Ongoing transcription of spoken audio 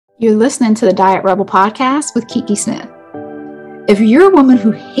You're listening to the Diet Rebel podcast with Kiki Smith. If you're a woman who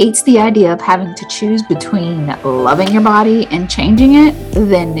hates the idea of having to choose between loving your body and changing it,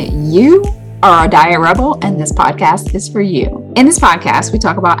 then you are a diet rebel and this podcast is for you. In this podcast, we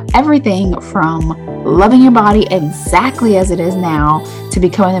talk about everything from loving your body exactly as it is now to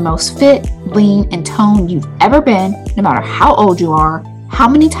becoming the most fit, lean, and toned you've ever been, no matter how old you are, how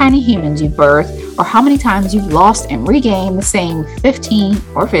many tiny humans you've birthed, or how many times you've lost and regained the same 15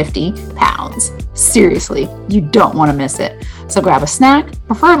 or 50 pounds. Seriously, you don't want to miss it. So grab a snack,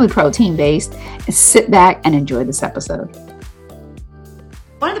 preferably protein-based, and sit back and enjoy this episode.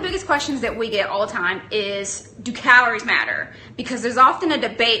 One of the biggest questions that we get all the time is, do calories matter? Because there's often a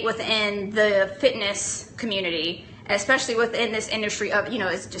debate within the fitness community, especially within this industry of,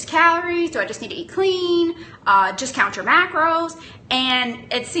 is it just calories? Do I just need to eat clean? Just count your macros?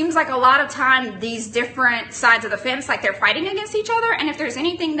 And it seems like a lot of time these different sides of the fence, like they're fighting against each other. And if there's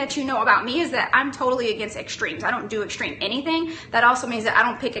anything that you know about me is that I'm totally against extremes. I don't do extreme anything. That also means that I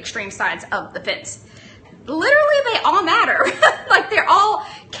don't pick extreme sides of the fence. Literally, they all matter. Like they're all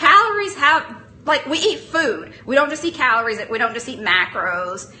calories we eat food. We don't just eat calories. We don't just eat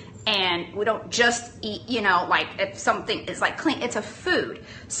macros. And we don't just eat, if something is clean, it's a food.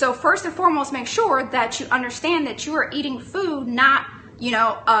 So first and foremost, make sure that you understand that you are eating food, not,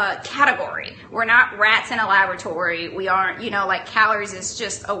 a category. We're not rats in a laboratory. We aren't, calories is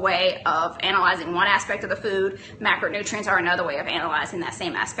just a way of analyzing one aspect of the food. Macronutrients are another way of analyzing that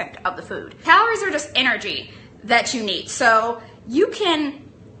same aspect of the food. Calories are just energy that you need. So you can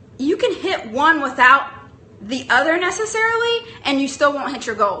hit one without the other necessarily, and you still won't hit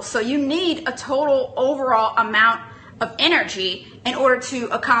your goals. So you need a total overall amount of energy in order to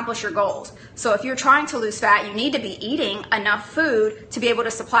accomplish your goals. So if you're trying to lose fat, you need to be eating enough food to be able to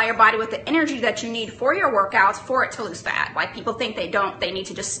supply your body with the energy that you need for your workouts for it to lose fat. Like people think they need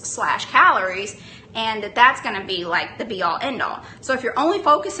to just slash calories, and that's going to be like the be all end all. So if you're only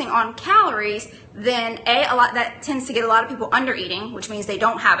focusing on calories, then that tends to get a lot of people under eating, which means they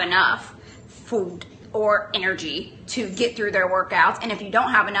don't have enough food or energy to get through their workouts. And if you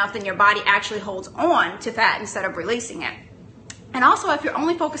don't have enough, then your body actually holds on to fat instead of releasing it. And also, if you're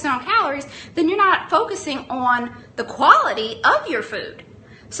only focusing on calories, then you're not focusing on the quality of your food.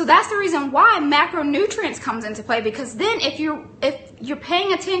 So that's the reason why macronutrients comes into play, because then if you're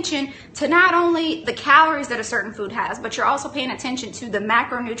paying attention to not only the calories that a certain food has, but you're also paying attention to the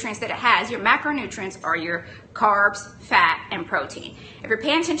macronutrients that it has. Your macronutrients are your carbs, fat, and protein. If you're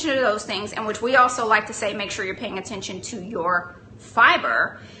paying attention to those things, and which we also like to say, make sure you're paying attention to your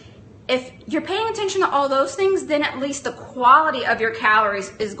fiber. If you're paying attention to all those things, then at least the quality of your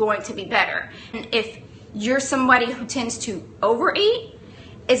calories is going to be better. And if you're somebody who tends to overeat,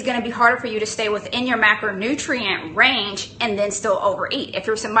 it's going to be harder for you to stay within your macronutrient range and then still overeat. If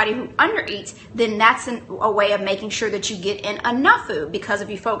you're somebody who undereats, then that's a way of making sure that you get in enough food because of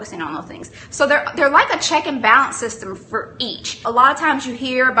you focusing on those things. So they're like a check and balance system for each. A lot of times you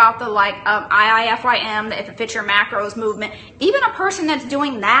hear about the IIFYM, the If It Fits Your Macros movement. Even a person that's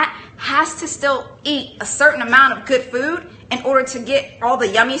doing that has to still eat a certain amount of good food in order to get all the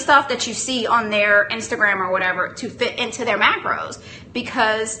yummy stuff that you see on their Instagram or whatever to fit into their macros.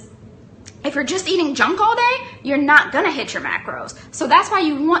 Because if you're just eating junk all day, you're not going to hit your macros. So that's why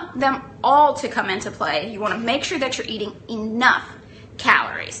you want them all to come into play. You want to make sure that you're eating enough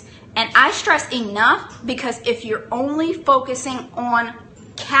calories. And I stress enough because if you're only focusing on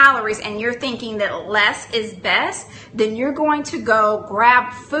calories and you're thinking that less is best, then you're going to go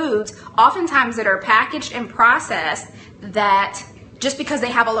grab foods, oftentimes that are packaged and processed, that just because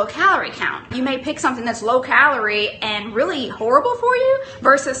they have a low calorie count. You may pick something that's low calorie and really horrible for you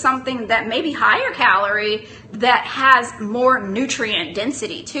versus something that may be higher calorie that has more nutrient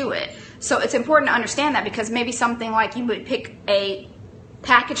density to it. So it's important to understand that, because maybe something like you would pick a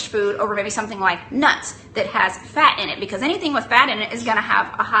packaged food over maybe something like nuts that has fat in it, because anything with fat in it is going to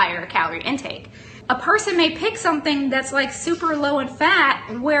have a higher calorie intake. A person may pick something that's like super low in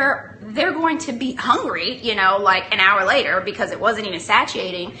fat where they're going to be hungry, like an hour later because it wasn't even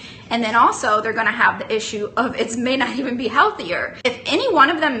satiating. And then also they're going to have the issue of it may not even be healthier. If any one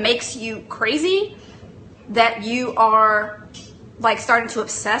of them makes you crazy, that you are starting to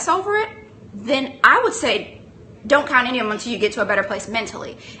obsess over it, then I would say don't count any of them until you get to a better place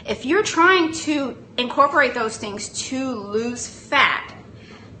mentally. If you're trying to incorporate those things to lose fat,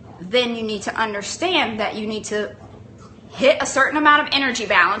 then you need to understand that you need to hit a certain amount of energy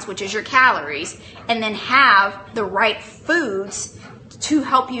balance, which is your calories, and then have the right foods to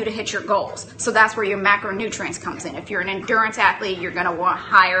help you to hit your goals. So that's where your macronutrients comes in. If you're an endurance athlete, you're going to want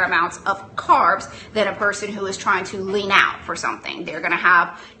higher amounts of carbs than a person who is trying to lean out for something. They're going to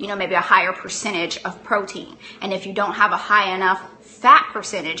have, maybe a higher percentage of protein. And if you don't have a high enough fat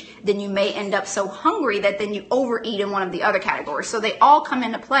percentage, then you may end up so hungry that then you overeat in one of the other categories. So they all come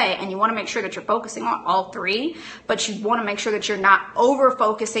into play, and you want to make sure that you're focusing on all three, but you want to make sure that you're not over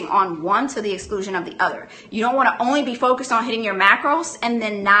focusing on one to the exclusion of the other. You don't want to only be focused on hitting your macros and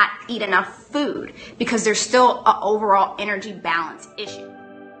then not eat enough food, because there's still an overall energy balance issue.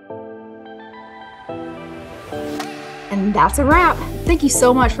 And that's a wrap. Thank you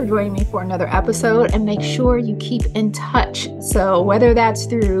so much for joining me for another episode, and make sure you keep in touch. So whether that's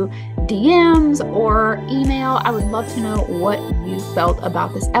through DMs or email, I would love to know what you felt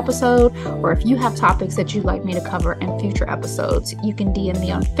about this episode, or if you have topics that you'd like me to cover in future episodes. You can DM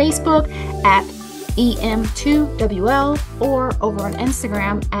me on Facebook at EM2WL or over on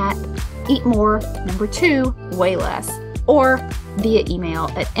Instagram at eatmore2wayless, or via email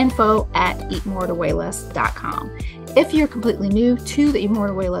at info@eatmoretoway-less.com. If you're completely new to the Eat More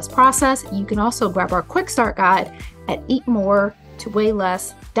to Weigh Less process, you can also grab our quick start guide at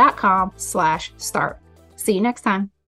eatmoretoway-less.com/start. See you next time.